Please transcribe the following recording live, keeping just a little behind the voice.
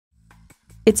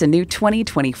It's a new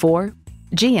 2024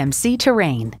 GMC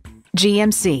Terrain.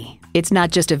 GMC, it's not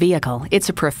just a vehicle, it's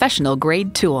a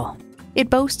professional-grade tool.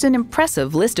 It boasts an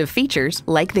impressive list of features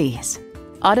like these: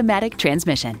 automatic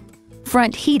transmission,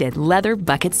 front heated leather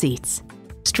bucket seats,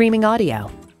 streaming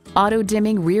audio,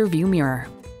 auto-dimming rear-view mirror,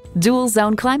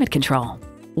 dual-zone climate control,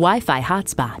 Wi-Fi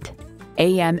hotspot,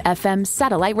 AM/FM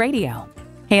satellite radio,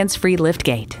 hands-free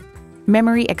liftgate,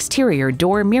 memory exterior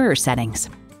door mirror settings,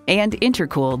 and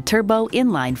intercooled turbo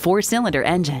inline 4-cylinder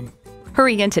engine.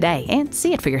 Hurry in today and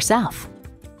see it for yourself.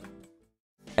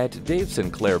 At Dave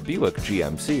Sinclair Buick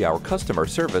GMC, our customer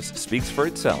service speaks for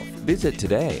itself. Visit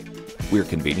today. We're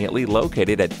conveniently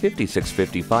located at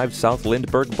 5655 South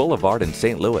Lindbergh Boulevard in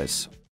St. Louis.